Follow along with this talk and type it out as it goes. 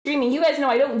streaming, you guys know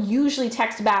I don't usually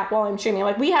text back while I'm streaming.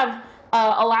 Like, we have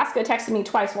Alaska texted me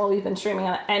twice while we've been streaming,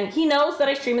 and he knows that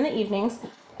I stream in the evenings,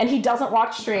 and he doesn't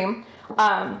watch stream.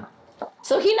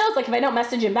 So he knows, like, if I don't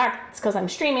message him back, it's because I'm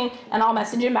streaming, and I'll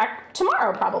message him back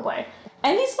tomorrow probably.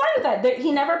 And he's fine with that.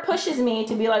 He never pushes me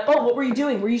to be like, oh, what were you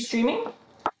doing? Were you streaming?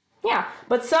 Yeah,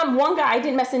 but one guy, I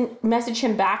didn't message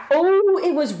him back. Oh,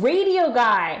 it was Radio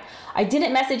Guy. I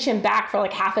didn't message him back for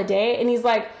like half a day, and he's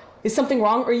like, is something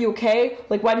wrong? Are you okay?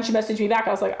 Like, why didn't you message me back? I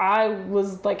was like, I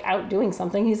was like out doing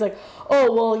something. He's like,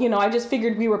 oh, well, you know, I just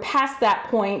figured we were past that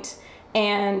point,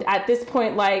 and at this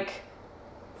point, like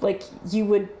you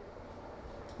would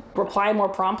reply more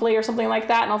promptly or something like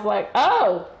that. And I was like,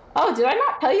 oh, did I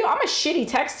not tell you? I'm a shitty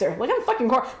texter. Like, I'm fucking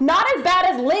not as bad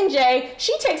as Lynn J.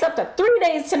 She takes up to 3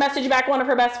 days to message back one of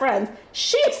her best friends.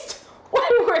 She's way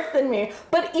worse than me.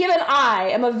 But even I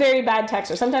am a very bad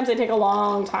texter. Sometimes they take a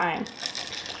long time.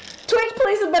 Twitch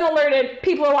police have been alerted.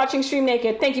 People are watching Stream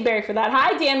Naked. Thank you, Barry, for that.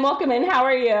 Hi, Dan. Welcome in. How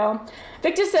are you?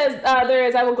 Victor says, there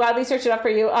is. I will gladly search it up for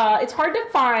you. It's hard to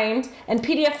find, and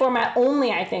PDF format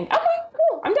only, I think. Okay,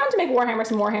 cool. I'm down to make Warhammer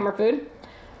some Warhammer food.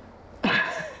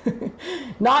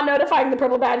 Not notifying the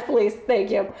Purple Badge Police.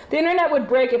 Thank you. The internet would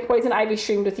break if Poison Ivy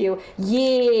streamed with you.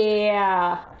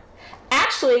 Yeah.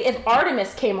 Actually, if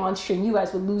Artemis came on stream, you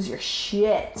guys would lose your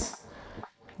shit.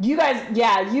 You guys,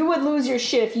 yeah, you would lose your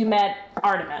shit if you met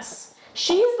Artemis.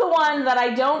 She's the one that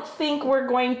I don't think we're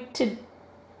going to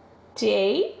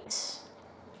date.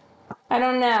 I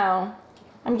don't know.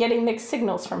 I'm getting mixed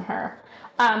signals from her.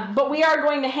 But we are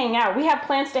going to hang out. We have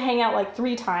plans to hang out like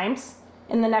 3 times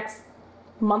in the next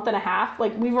month and a half.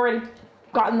 Like, we've already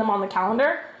gotten them on the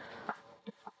calendar.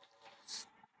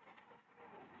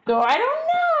 So I don't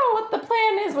know what the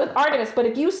plan is with Artemis, but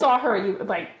if you saw her, you would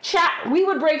like chat. We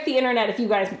would break the internet if you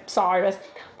guys saw Artemis.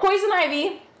 Poison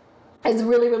Ivy is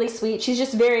really, really sweet. She's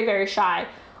just very, very shy.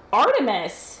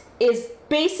 Artemis is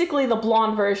basically the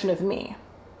blonde version of me,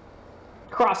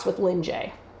 crossed with Lynn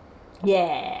J.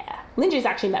 Yeah. Lynn J's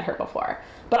actually met her before.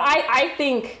 But I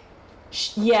think,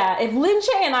 yeah, if Lynn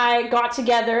J and I got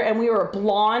together and we were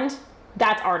blonde,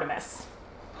 that's Artemis.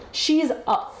 She's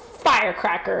a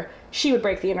firecracker. She would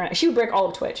break the internet. She would break all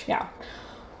of Twitch. Yeah.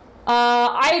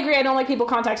 I agree. I don't like people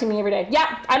contacting me every day.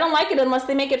 Yeah, I don't like it unless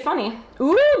they make it funny.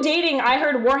 Ooh, dating. I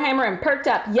heard Warhammer and Perked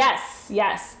Up. Yes,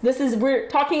 yes. We're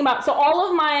talking about, so all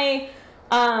of my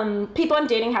people I'm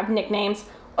dating have nicknames.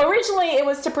 Originally, it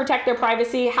was to protect their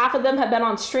privacy. Half of them have been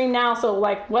on stream now, so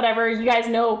like whatever. You guys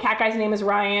know Cat Guy's name is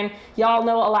Ryan. Y'all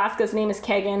know Alaska's name is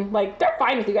Kagan. Like, they're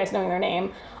fine with you guys knowing their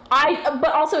name.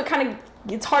 But also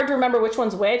it's hard to remember which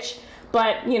one's which.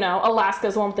 But, you know,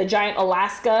 Alaska's the one with the giant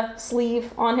Alaska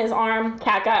sleeve on his arm.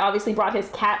 Cat Guy obviously brought his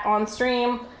cat on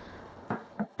stream.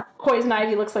 Poison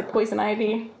Ivy looks like Poison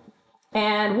Ivy.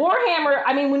 And Warhammer,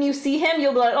 I mean, when you see him,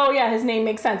 you'll be like, oh yeah, his name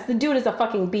makes sense. The dude is a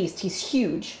fucking beast. He's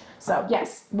huge. So,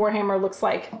 yes, Warhammer looks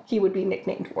like he would be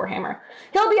nicknamed Warhammer.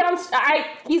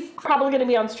 He's probably going to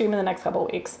be on stream in the next couple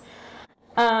of weeks.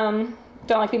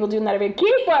 Don't like people doing that every day.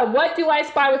 Geek Boy, what do I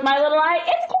spy with my little eye?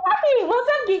 It's Kathy. What's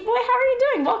up, Geek Boy? How are you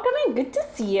doing? Welcome in. Good to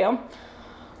see you.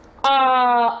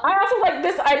 I also like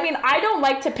this. I mean, I don't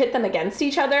like to pit them against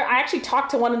each other. I actually talked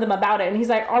to one of them about it, and he's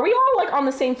like, are we all like on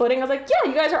the same footing? I was like,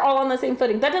 yeah, you guys are all on the same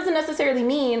footing. That doesn't necessarily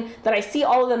mean that I see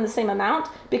all of them the same amount,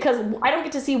 because I don't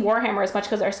get to see Warhammer as much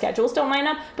because our schedules don't line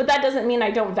up, but that doesn't mean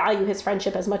I don't value his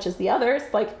friendship as much as the others.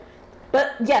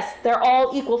 But yes, they're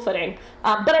all equal footing.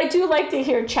 But I do like to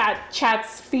hear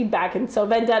chat's feedback. And so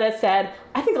Vendetta said,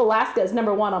 I think Alaska is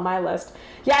 #1 on my list.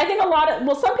 Yeah, I think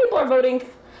some people are voting.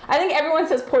 I think everyone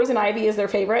says Poison Ivy is their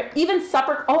favorite. Even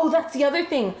Supper. Oh, that's the other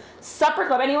thing. Supper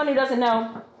Club. Anyone who doesn't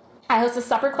know, I host a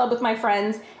supper club with my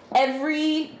friends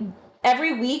every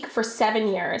week for 7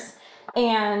 years.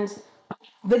 And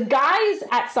the guys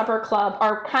at Supper Club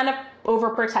are kind of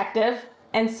overprotective.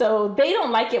 And so they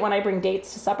don't like it when I bring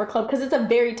dates to Supper Club because it's a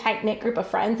very tight-knit group of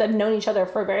friends that have known each other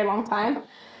for a very long time.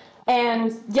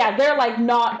 And yeah, they're like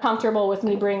not comfortable with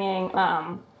me bringing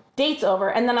dates over.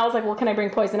 And then I was like, well, can I bring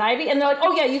Poison Ivy? And they're like,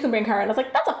 oh yeah, you can bring her. And I was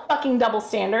like, that's a fucking double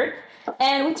standard.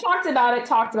 And we talked about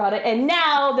it. And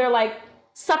now they're like,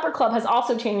 Supper Club has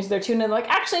also changed their tune. And they're like,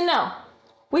 actually, no,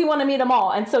 we want to meet them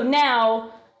all. And so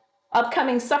now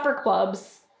upcoming Supper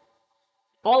Clubs,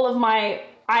 all of my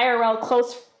IRL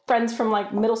close friends from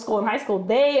like middle school and high school,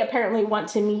 they apparently want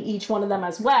to meet each one of them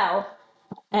as well.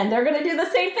 And they're going to do the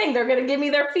same thing. They're going to give me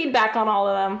their feedback on all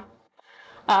of them.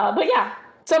 But yeah,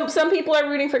 some people are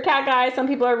rooting for Cat Guy. Some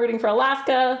people are rooting for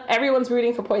Alaska. Everyone's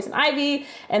rooting for Poison Ivy.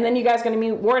 And then you guys are going to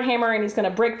meet Warhammer and he's going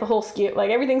to break the whole skew. Like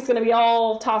everything's going to be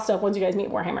all tossed up once you guys meet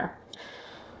Warhammer.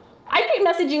 I hate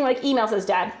messaging like email, says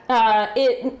Dad.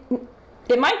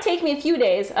 It might take me a few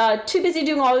days. Too busy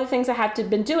doing all the things I have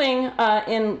been doing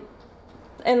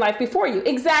in life before you.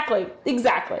 Exactly.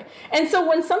 And so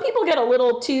when some people get a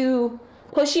little too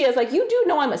pushy, it's like, you do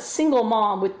know I'm a single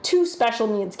mom with 2 special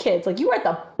needs kids. Like, you are at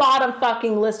the bottom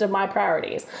fucking list of my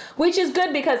priorities, which is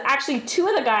good because actually 2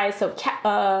 of the guys, so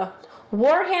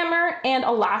Warhammer and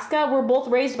Alaska, were both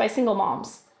raised by single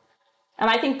moms. And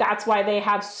I think that's why they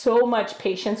have so much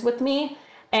patience with me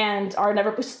and are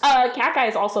never Cat Guy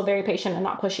is also very patient and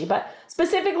not pushy, but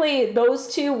specifically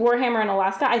those 2, Warhammer and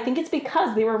Alaska, I think it's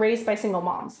because they were raised by single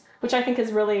moms, which I think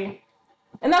is really,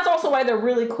 and that's also why they're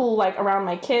really cool, like around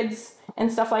my kids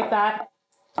and stuff like that.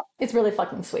 It's really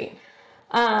fucking sweet.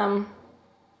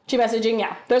 She messaging,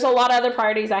 yeah, there's a lot of other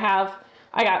priorities I have.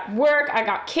 I got work, I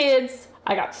got kids,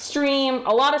 I got stream.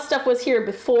 A lot of stuff was here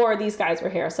before these guys were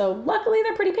here, so luckily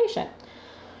they're pretty patient.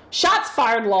 Shots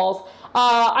fired, lols.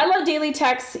 I love daily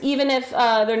texts, even if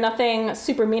they're nothing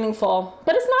super meaningful,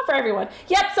 but it's not for everyone.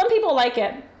 Yep, some people like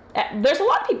it. There's a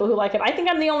lot of people who like it. I think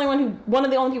I'm one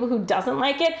of the only people who doesn't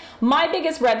like it. My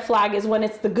biggest red flag is when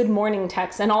it's the good morning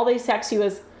text, and all they text you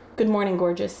is, good morning,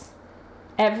 gorgeous.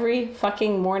 Every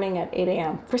fucking morning at 8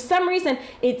 a.m. For some reason,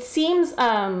 it seems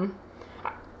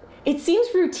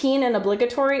routine and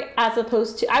obligatory, as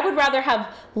opposed to, I would rather have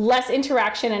less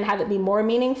interaction and have it be more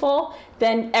meaningful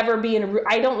than ever be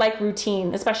I don't like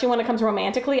routine, especially when it comes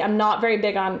romantically. I'm not very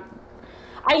big on,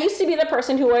 I used to be the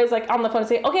person who always like on the phone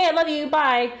say, okay, I love you,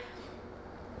 bye.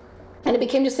 And it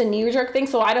became just a knee-jerk thing,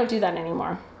 so I don't do that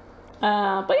anymore.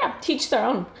 But yeah, teach their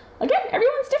own. Again,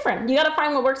 everyone's different. You gotta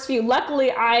find what works for you.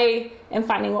 Luckily, I am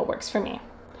finding what works for me.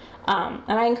 And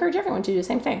I encourage everyone to do the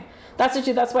same thing. That's the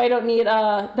truth. That's why I don't need,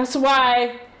 that's why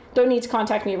I don't need to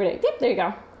contact me every day. Yep, there you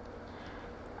go.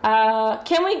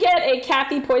 Can we get a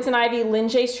Kathy Poison Ivy Lynn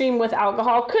J stream with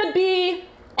alcohol? Could be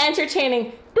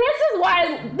entertaining.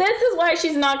 This is why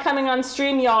she's not coming on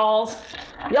stream, y'all.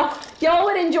 Y'all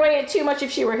would enjoy it too much if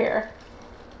she were here.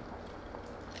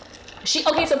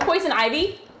 Okay, so Poison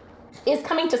Ivy is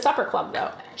coming to Supper Club, though.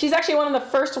 She's actually one of the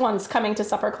first ones coming to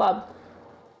Supper Club.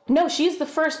 No, she's the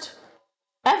first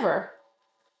ever.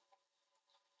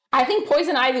 I think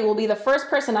Poison Ivy will be the first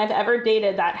person I've ever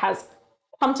dated that has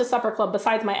come to Supper Club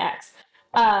besides my ex.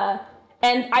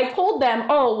 And I told them,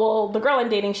 oh, well, the girl I'm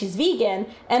dating, she's vegan.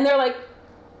 And they're like,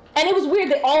 and it was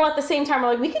weird. They all at the same time were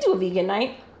like, we could do a vegan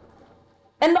night.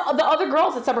 And the other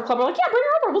girls at Supper Club were like, yeah, bring her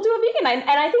over. We'll do a vegan night.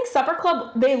 And I think Supper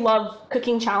Club, they love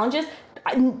cooking challenges.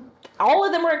 All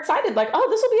of them were excited, like, oh,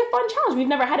 this will be a fun challenge. We've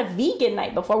never had a vegan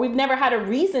night before. We've never had a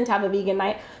reason to have a vegan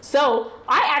night. So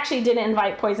I actually didn't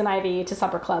invite Poison Ivy to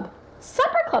Supper Club.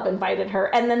 Supper Club invited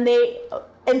her, and then they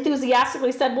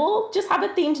enthusiastically said, we'll just have a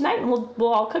themed night and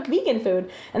we'll all cook vegan food.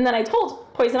 And then I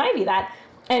told Poison Ivy that,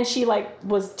 and she like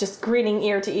was just grinning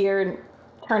ear to ear and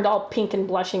turned all pink and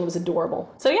blushing. It was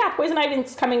adorable. So yeah, Poison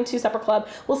Ivy's coming to Supper Club.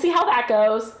 We'll see how that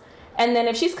goes. And then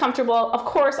if she's comfortable, of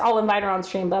course, I'll invite her on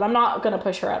stream, but I'm not going to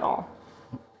push her at all.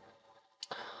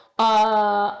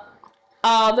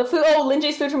 The food, Lynn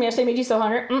J's food from yesterday made you so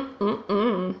hungry.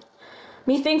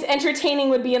 Methinks entertaining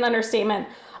would be an understatement.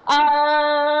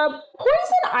 Poison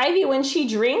Ivy, when she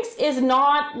drinks, is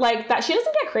not like that. She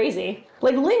doesn't get crazy.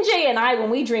 Like Lynn J and I, when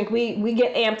we drink, we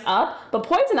get amped up. But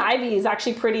Poison Ivy is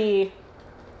actually pretty.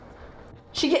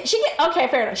 Okay,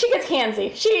 fair enough. She gets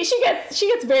handsy. She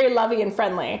gets very lovey and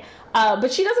friendly.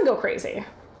 But she doesn't go crazy.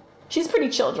 She's pretty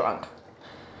chill drunk.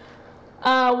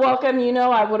 Welcome. You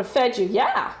know I would have fed you.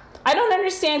 Yeah. I don't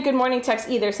understand good morning text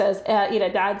either, says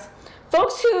Ida Dads.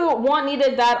 Folks who want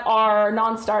needed that are a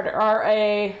non-starter.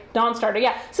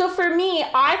 Yeah. So for me,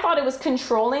 I thought it was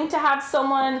controlling to have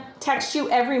someone text you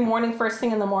every morning, first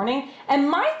thing in the morning. And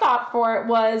my thought for it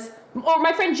was, or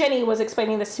my friend Jenny was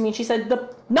explaining this to me. She said,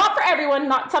 not for everyone,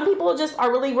 not some people just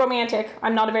are really romantic.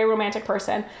 I'm not a very romantic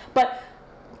person, but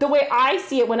the way I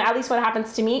see it, at least when it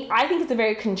happens to me, I think it's a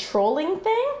very controlling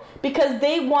thing because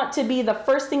they want to be the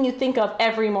first thing you think of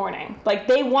every morning. Like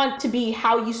they want to be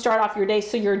how you start off your day.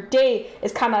 So your day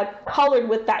is kind of colored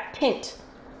with that tint,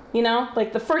 you know,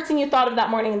 like the first thing you thought of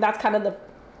that morning, and that's kind of the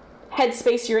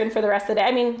headspace you're in for the rest of the day.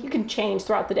 I mean, you can change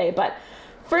throughout the day, but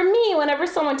for me, whenever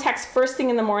someone texts first thing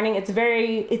in the morning,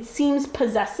 it seems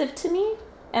possessive to me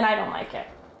and I don't like it.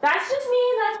 That's just me.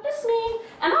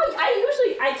 And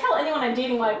I tell anyone I'm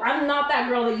dating, like, I'm not that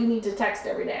girl that you need to text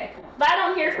every day. If I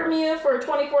don't hear from you for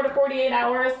 24 to 48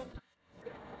 hours,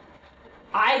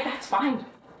 that's fine.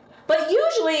 But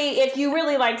usually, if you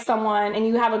really like someone and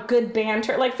you have a good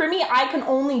banter, like for me, I can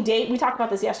only date, we talked about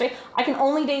this yesterday, I can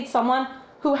only date someone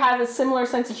who has a similar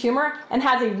sense of humor and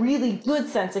has a really good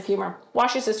sense of humor.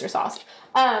 Wash your sister sauce.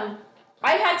 I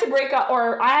had to break up,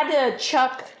 or I had to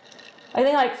chuck I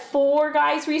think like 4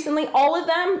 guys recently. All of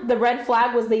them, the red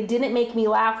flag was they didn't make me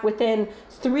laugh within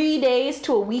 3 days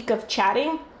to a week of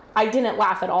chatting. I didn't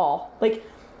laugh at all. Like,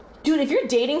 dude, if you're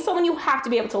dating someone, you have to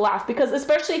be able to laugh, because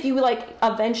especially if you like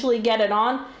eventually get it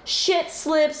on, shit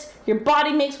slips, your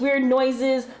body makes weird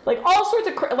noises, like all sorts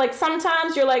of like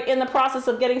sometimes you're like in the process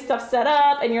of getting stuff set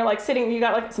up and you're like sitting, you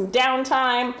got like some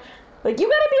downtime. Like you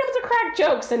gotta be able to crack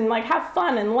jokes and like have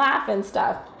fun and laugh and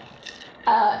stuff.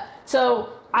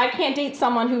 So I can't date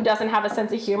someone who doesn't have a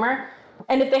sense of humor.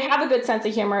 And if they have a good sense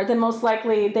of humor, then most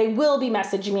likely they will be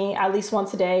messaging me at least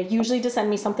once a day, usually to send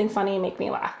me something funny and make me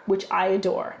laugh, which I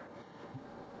adore.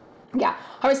 Yeah.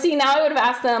 I was seeing now I would have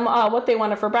asked them what they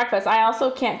wanted for breakfast. I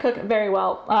also can't cook very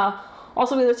well.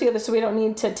 Also, we live together, so we don't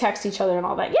need to text each other and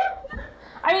all that. Yeah.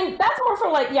 I mean, that's more for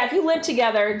like, yeah, if you live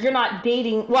together, you're not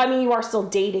dating. Well, I mean, you are still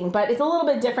dating, but it's a little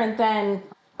bit different than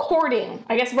courting.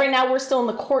 I guess right now we're still in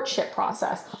the courtship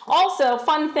process. Also,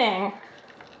 fun thing,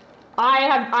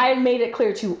 I've made it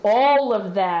clear to all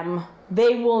of them,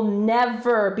 they will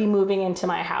never be moving into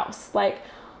my house. Like,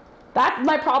 that's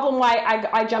my problem why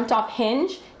I jumped off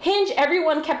Hinge. Hinge,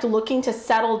 everyone kept looking to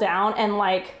settle down and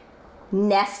like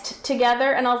nest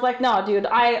together. And I was like, no, dude,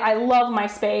 I love my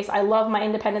space. I love my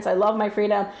independence. I love my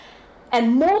freedom.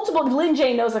 And multiple, Lynn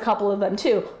J knows a couple of them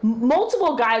too.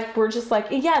 Multiple guys were just like,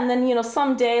 yeah, and then, you know,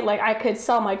 someday like I could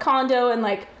sell my condo and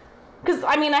like, because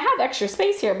I mean, I have extra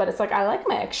space here, but it's like, I like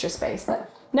my extra space.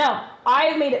 But no,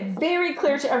 I made it very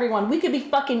clear to everyone, we could be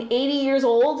fucking 80 years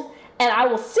old and I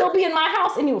will still be in my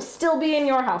house and you will still be in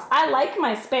your house. I like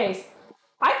my space.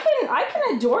 I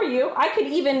can adore you. I could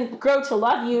even grow to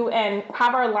love you and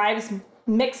have our lives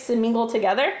mix and mingle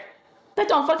together. That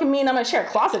don't fucking mean I'm gonna share a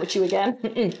closet with you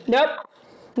again. Nope.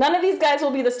 None of these guys will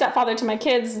be the stepfather to my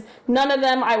kids. None of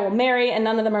them I will marry, and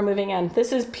none of them are moving in.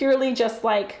 This is purely just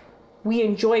like, we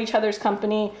enjoy each other's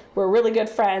company. We're really good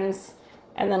friends,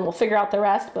 and then we'll figure out the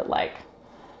rest. But like,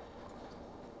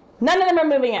 none of them are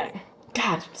moving in.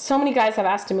 God, so many guys have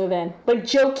asked to move in. Like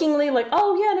jokingly, like,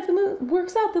 oh yeah, and if it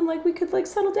works out, then like we could like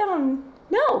settle down.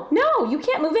 No, you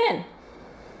can't move in.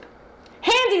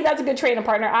 Handsy, that's a good training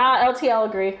partner. LTL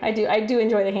agree. I do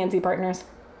enjoy the handsy partners.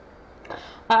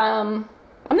 I'm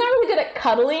not really good at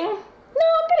cuddling. No,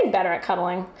 I'm getting better at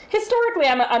cuddling. Historically,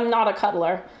 I'm not a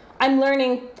cuddler. I'm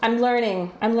learning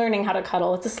how to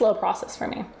cuddle. It's a slow process for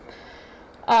me.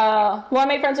 Well, I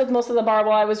made friends with most of the bar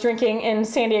while I was drinking in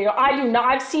San Diego. I do not.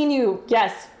 I've seen you.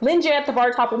 Yes. Lynn J at the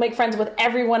bar top will make friends with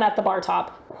everyone at the bar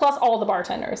top, plus all the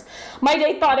bartenders. My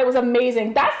date thought it was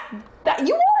amazing. That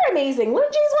you are amazing. Lynn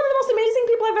J is one of the most amazing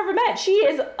people I've ever met. She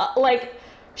is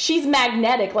she's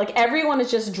magnetic. Like everyone is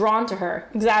just drawn to her.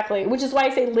 Exactly. Which is why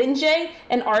I say Lynn J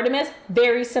and Artemis,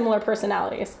 very similar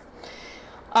personalities.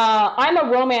 I'm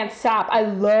a romance sap. I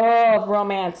love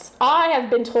romance. I have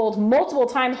been told multiple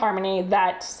times, Harmony,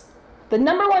 that the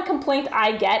number one complaint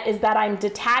I get is that I'm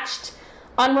detached,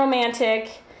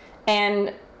 unromantic,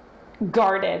 and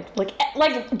guarded.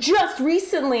 Like just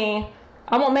recently,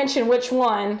 I won't mention which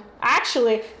one.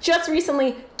 Actually, just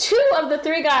recently, 2 of the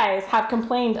 3 guys have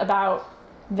complained about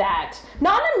that.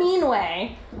 Not in a mean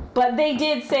way, but they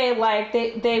did say like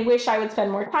they wish I would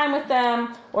spend more time with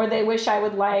them, or they wish I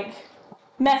would like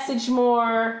message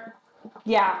more.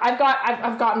 Yeah,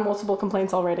 I've gotten multiple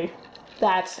complaints already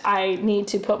that I need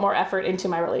to put more effort into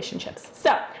my relationships.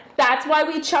 So that's why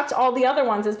we chucked all the other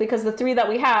ones, is because the 3 that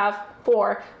we have,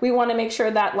 4, we want to make sure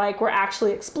that like we're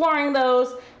actually exploring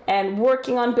those and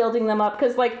working on building them up.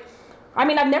 Because like, I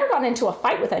mean, I've never gotten into a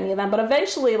fight with any of them, but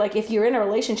eventually, like if you're in a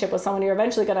relationship with someone, you're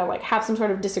eventually gonna like have some sort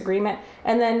of disagreement,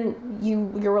 and then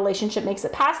your relationship makes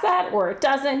it past that, or it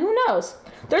doesn't. Who knows?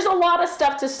 There's a lot of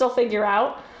stuff to still figure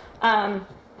out,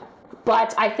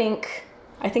 but I think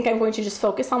I'm going to just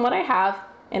focus on what I have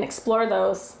and explore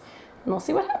those, and we'll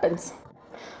see what happens.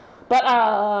 But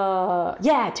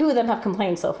yeah, 2 of them have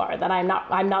complained so far that I'm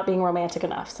not being romantic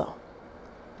enough. So,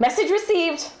 message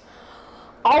received.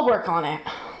 I'll work on it.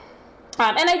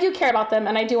 And I do care about them,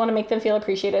 and I do want to make them feel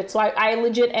appreciated. So I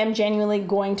legit am genuinely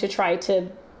going to try to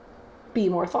be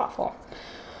more thoughtful.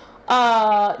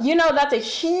 That's a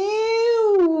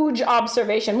huge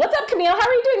observation. What's up, Camille? How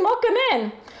are you doing? Welcome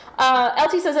in.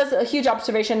 LT says that's a huge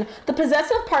observation. The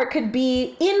possessive part could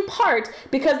be in part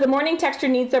because the morning texter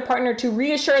needs their partner to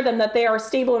reassure them that they are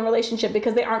stable in relationship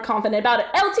because they aren't confident about it.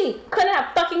 LT, couldn't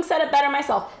have fucking said it better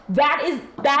myself. That is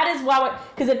why,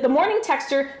 because if the morning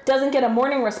texter doesn't get a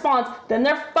morning response, then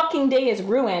their fucking day is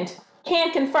ruined.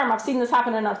 Can confirm. I've seen this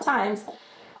happen enough times.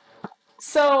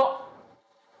 So,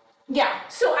 yeah.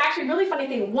 So actually, really funny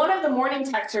thing. One of the morning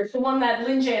texters, the one that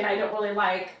Lynn J and I don't really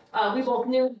like, we both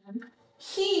knew him.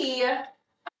 He was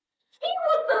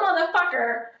the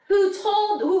motherfucker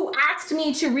who asked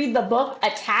me to read the book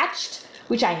Attached,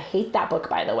 which I hate that book,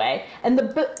 by the way.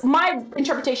 And my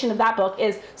interpretation of that book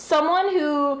is someone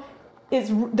who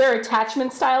is their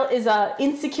attachment style is a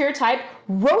insecure type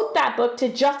wrote that book to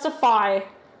justify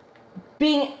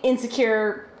being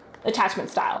insecure attachment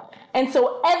style. And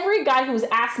so every guy who's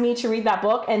asked me to read that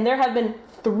book, and there have been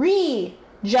 3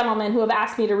 gentlemen who have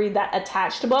asked me to read that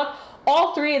Attached book,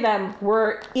 all 3 of them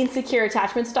were insecure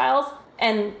attachment styles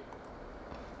and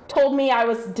told me I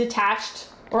was detached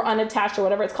or unattached or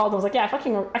whatever it's called. I was like, yeah,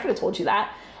 I could have told you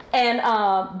that. And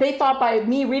they thought by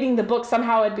me reading the book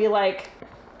somehow it'd be like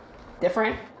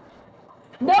different.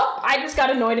 Nope, I just got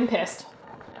annoyed and pissed.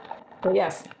 But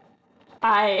yes,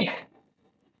 I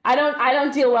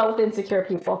don't deal well with insecure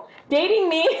people. Dating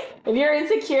me, if you're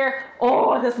insecure,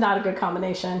 that's not a good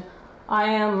combination. I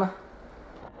am.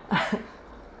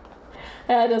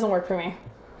 It doesn't work for me.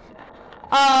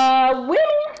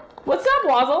 What's up,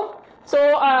 Wazzle?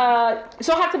 So I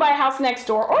have to buy a house next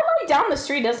door or right down the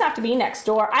street. It doesn't have to be next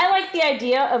door. I like the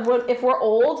idea of if we're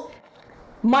old,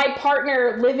 my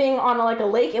partner living on a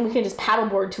lake and we can just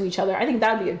paddleboard to each other. I think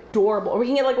that would be adorable. Or we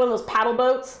can get like one of those paddle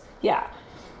boats. Yeah.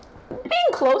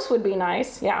 Being close would be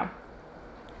nice. Yeah.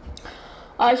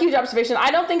 Huge observation. I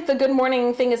don't think the good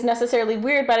morning thing is necessarily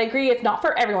weird, but I agree it's not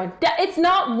for everyone. It's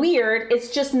not weird.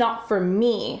 It's just not for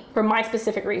me, for my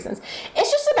specific reasons.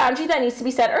 It's just a boundary that needs to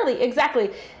be set early. Exactly.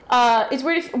 It's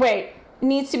weird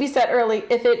needs to be set early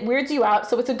if it weirds you out,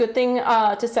 so it's a good thing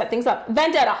to set things up.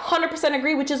 Vendetta, 100%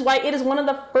 agree, which is why it is one of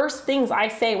the first things I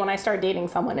say when I start dating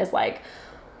someone is like,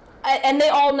 and they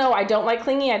all know I don't like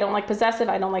clingy, I don't like possessive,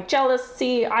 I don't like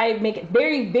jealousy. I make it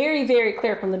very, very, very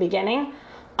clear from the beginning.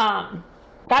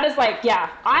 That is like, yeah,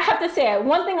 I have to say,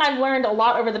 one thing I've learned a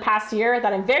lot over the past year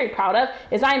that I'm very proud of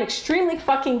is I am extremely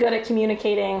fucking good at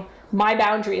communicating my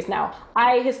boundaries now.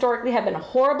 I historically have been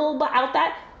horrible about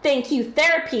that. Thank you,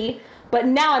 therapy. But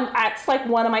now it's like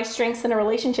one of my strengths in a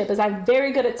relationship is I'm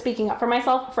very good at speaking up for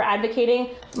myself, for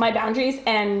advocating my boundaries,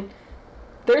 and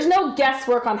there's no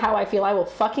guesswork on how I feel. I will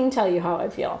fucking tell you how I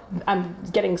feel. I'm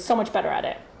getting so much better at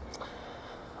it.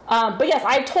 But yes,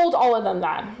 I told all of them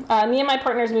that. Me and my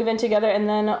partners moved in together, and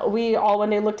then we all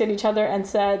one day looked at each other and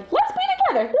said, let's be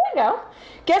together. Here we go.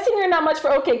 Guessing you're not much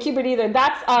for OkCupid either.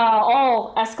 That's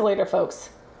all escalator folks.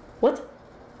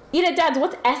 Eat it, dads,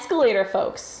 what's escalator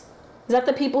folks? Is that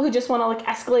the people who just want to like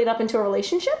escalate up into a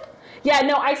relationship? Yeah,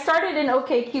 no, I started in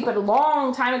OkCupid a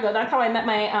long time ago. That's how I met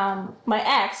my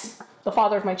ex, the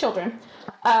father of my children.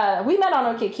 We met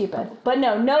on OkCupid. But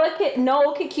no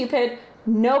OkCupid,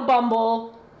 no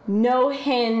Bumble, no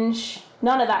Hinge,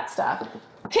 none of that stuff.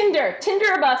 Tinder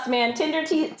a bust, man. Tinder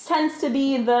tends to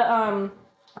be the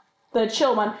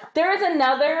chill one. There is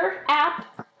another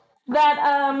app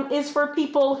that is for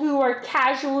people who are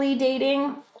casually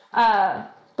dating,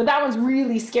 but that one's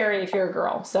really scary if you're a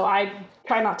girl. So I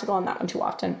try not to go on that one too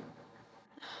often.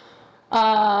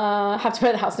 Have to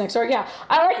buy the house next door. Yeah,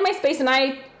 I like MySpace, and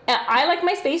I like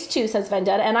MySpace too, says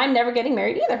Vendetta, and I'm never getting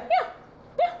married either.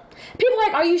 Yeah. People are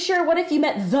like, are you sure? What if you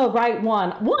met the right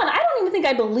one? I don't even think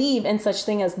I believe in such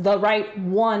thing as the right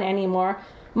one anymore.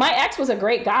 My ex was a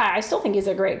great guy. I still think he's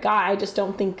a great guy. I just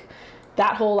don't think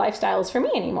that whole lifestyle is for me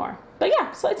anymore. But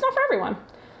yeah, so it's not for everyone.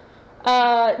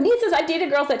 Neat says, I've dated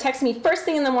girls that text me first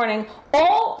thing in the morning,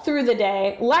 all through the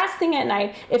day, last thing at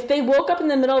night. If they woke up in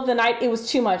the middle of the night, it was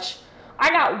too much. I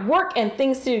got work and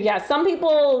things to do. Yeah, some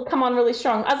people come on really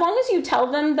strong. As long as you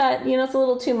tell them that, it's a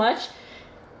little too much.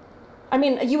 I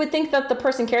mean, you would think that the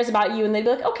person cares about you and they'd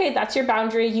be like, okay, that's your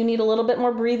boundary. You need a little bit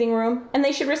more breathing room. And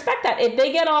they should respect that. If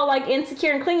they get all like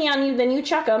insecure and clingy on you, then you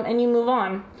chuck them and you move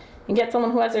on and get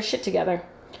someone who has their shit together.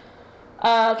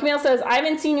 Camille says, I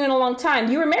haven't seen you in a long time.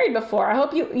 You were married before. I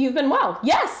hope you've been well.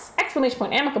 Yes! Exclamation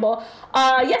point. Amicable.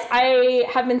 Yes, I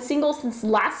have been single since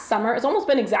last summer. It's almost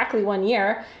been exactly 1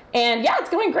 year. And yeah, it's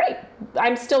going great.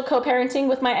 I'm still co-parenting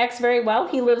with my ex very well.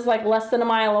 He lives like less than a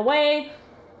mile away.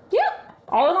 Yeah.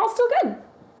 All in all, still good.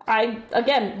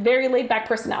 Again, very laid back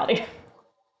personality.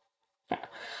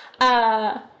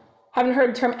 Haven't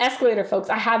heard the term escalator, folks.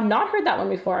 I have not heard that one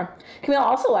before. Camille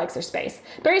also likes her space.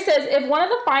 Barry says, if one of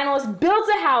the finalists builds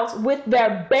a house with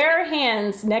their bare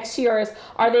hands next to yours,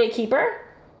 are they a keeper?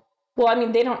 Well, I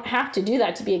mean, they don't have to do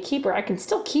that to be a keeper. I can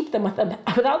still keep them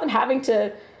without them having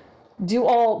to do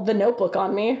all the Notebook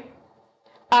on me.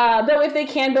 Though if they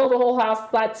can build a whole house,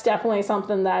 that's definitely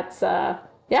something that's... yeah,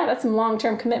 that's some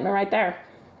long-term commitment right there.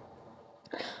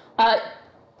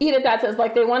 Edith, that says,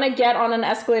 like, they want to get on an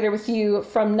escalator with you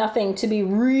from nothing to be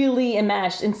really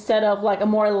enmeshed instead of, like, a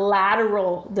more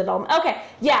lateral development. Okay,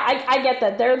 yeah, I get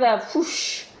that. They're the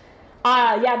whoosh.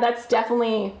 Yeah, that's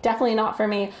definitely not for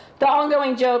me. The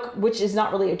ongoing joke, which is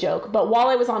not really a joke, but while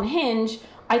I was on Hinge,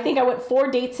 I think I went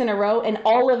 4 dates in a row, and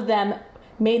all of them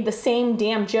made the same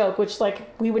damn joke, which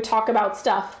like we would talk about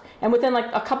stuff, and within like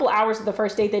a couple hours of the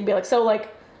first date, they'd be like, "So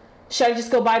like, should I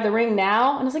just go buy the ring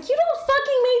now?" And I was like, "You don't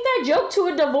fucking make that joke to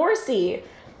a divorcee,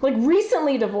 like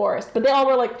recently divorced." But they all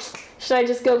were like, "Should I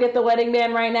just go get the wedding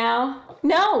band right now?"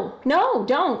 No, no,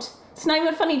 don't. It's not even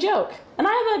a funny joke, and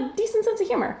I have a decent sense of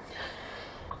humor.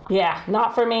 Yeah,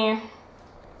 not for me.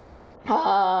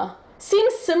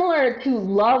 Seems similar to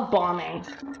love bombing.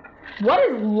 What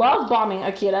is love bombing,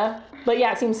 Akira? But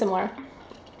yeah, it seems similar.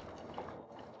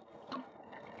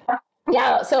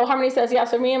 Yeah, so Harmony says, yeah,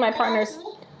 so me and my partners.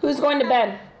 Who's going to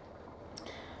bed?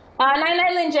 Night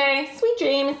night, Lynn J. Sweet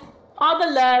dreams. All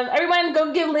the love. Everyone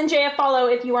go give Lynn J a follow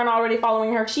if you aren't already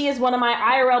following her. She is one of my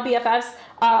IRL BFFs.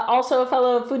 Also a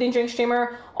fellow food and drink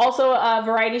streamer. Also a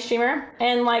variety streamer.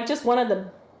 And like just one of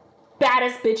the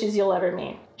baddest bitches you'll ever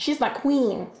meet. She's my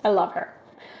queen. I love her.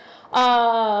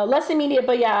 Less immediate,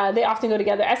 but yeah, they often go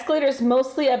together. Escalator is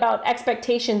mostly about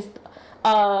expectations.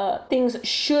 Things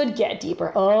should get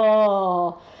deeper.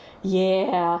 Oh,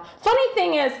 yeah. Funny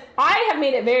thing is, I have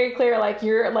made it very clear, like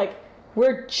you're like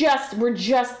we're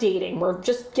just dating. We're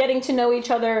just getting to know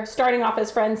each other, starting off as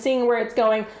friends, seeing where it's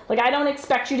going. Like I don't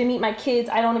expect you to meet my kids.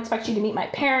 I don't expect you to meet my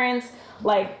parents.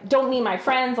 Like don't meet my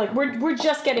friends. Like we're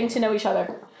just getting to know each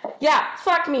other. Yeah,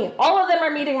 fuck me. All of them are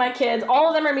meeting my kids. All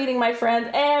of them are meeting my friends,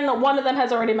 and one of them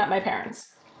has already met my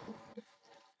parents.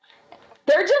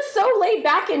 They're just so laid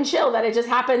back and chill that it just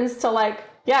happens to like,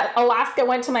 yeah, Alaska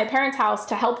went to my parents' house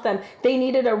to help them. They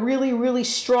needed a really, really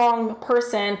strong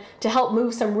person to help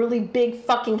move some really big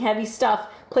fucking heavy stuff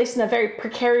placed in a very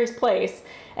precarious place.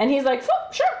 And he's like,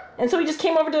 oh, sure. And so he just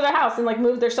came over to their house and like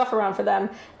moved their stuff around for them.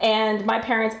 And my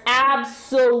parents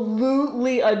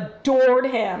absolutely adored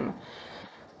him.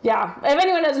 Yeah, if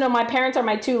anyone doesn't know, my parents are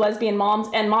my two lesbian moms,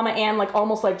 and Mama Ann like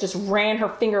almost like just ran her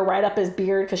finger right up his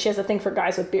beard because she has a thing for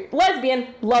guys with beard. Lesbian,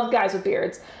 love guys with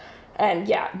beards, and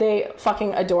yeah, they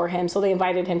fucking adore him. So they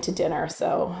invited him to dinner.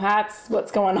 So that's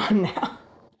what's going on now.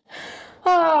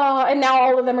 Oh, and now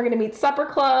all of them are gonna meet Supper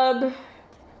Club,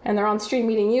 and they're on stream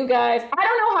meeting you guys. I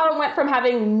don't know how it went from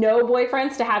having no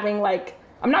boyfriends to having like,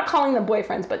 I'm not calling them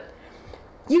boyfriends, but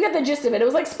you get the gist of it. It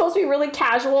was like supposed to be really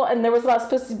casual, and there was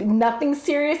supposed to be nothing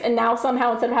serious, and now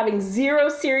somehow instead of having 0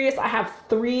 serious, I have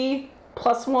 3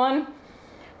 plus 1.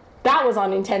 That was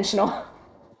unintentional.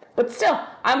 But still,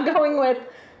 I'm going with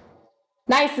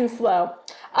nice and slow.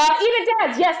 Eat it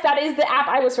Dads, yes, that is the app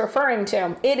I was referring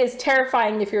to. It is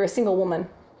terrifying if you're a single woman.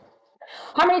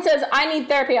 Harmony says, I need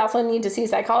therapy. I also need to see a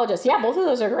psychologist. Yeah, both of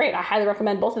those are great. I highly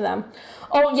recommend both of them.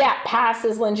 Oh, yeah, pass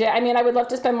is legit. I mean, I would love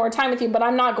to spend more time with you, but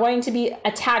I'm not going to be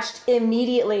attached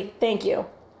immediately. Thank you.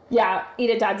 Yeah, eat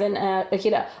it, Dads, and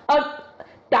Akita.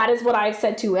 That is what I've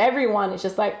said to everyone. It's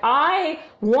just like, I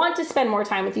want to spend more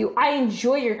time with you. I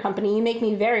enjoy your company. You make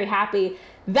me very happy.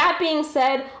 That being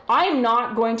said, I'm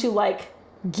not going to, like,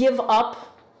 give up.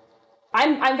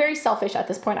 I'm very selfish at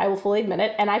this point. I will fully admit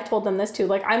it. And I've told them this too.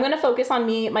 Like, I'm going to focus on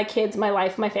me, my kids, my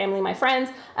life, my family, my friends,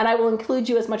 and I will include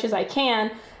you as much as I can.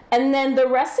 And then the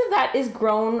rest of that is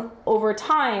grown over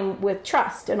time with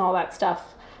trust and all that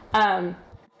stuff.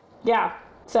 Yeah.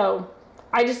 So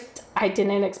I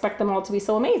didn't expect them all to be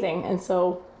so amazing. And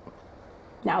so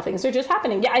now things are just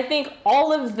happening. Yeah, I think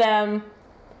all of them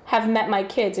have met my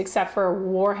kids except for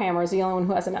Warhammer is the only one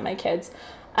who hasn't met my kids.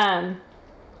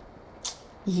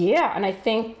 Yeah, and I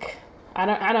think I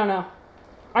don't know.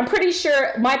 I'm pretty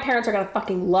sure my parents are gonna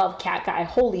fucking love Cat Guy.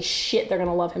 Holy shit, they're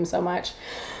gonna love him so much.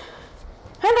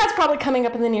 And that's probably coming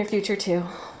up in the near future too.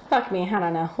 Fuck me, I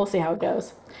don't know. We'll see how it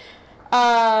goes.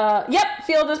 Yep,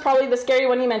 Field is probably the scary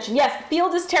one you mentioned. Yes,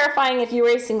 Field is terrifying if you were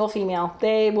a single female.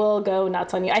 They will go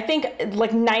nuts on you. I think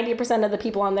like 90% of the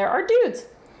people on there are dudes.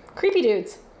 Creepy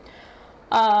dudes.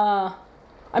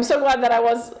 I'm so glad that I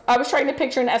was trying to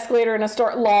picture an escalator in a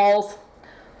store. Lols.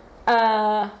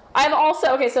 I've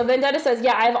also, okay, so Vendetta says,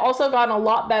 yeah, I've also gotten a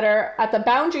lot better at the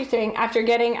boundary thing after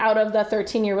getting out of the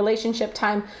 13-year relationship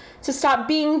time to stop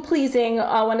being pleasing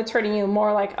when it's hurting you.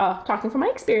 More like talking from my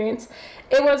experience.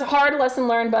 It was a hard lesson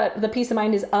learned, but the peace of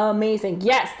mind is amazing.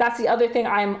 Yes, that's the other thing.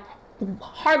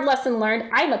 Hard lesson learned.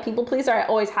 I'm a people pleaser. I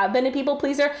always have been a people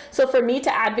pleaser. So for me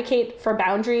to advocate for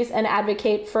boundaries and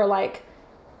advocate for like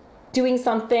doing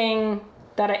something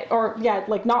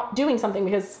like not doing something,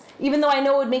 because even though I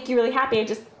know it would make you really happy,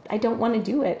 I don't want to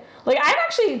do it. Like, I've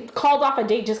actually called off a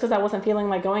date just because I wasn't feeling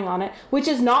like going on it, which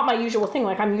is not my usual thing.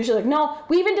 Like, I'm usually like, no,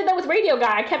 we even did that with Radio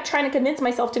Guy. I kept trying to convince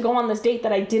myself to go on this date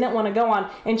that I didn't want to go on.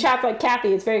 And chat's like,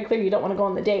 Kathy, it's very clear you don't want to go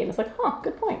on the date. And it's like, huh,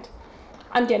 good point.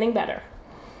 I'm getting better.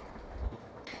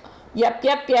 Yep.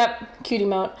 Cute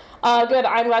emote. Good.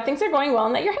 I'm glad things are going well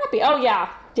and that you're happy. Oh, yeah.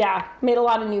 Yeah. Made a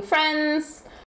lot of new friends.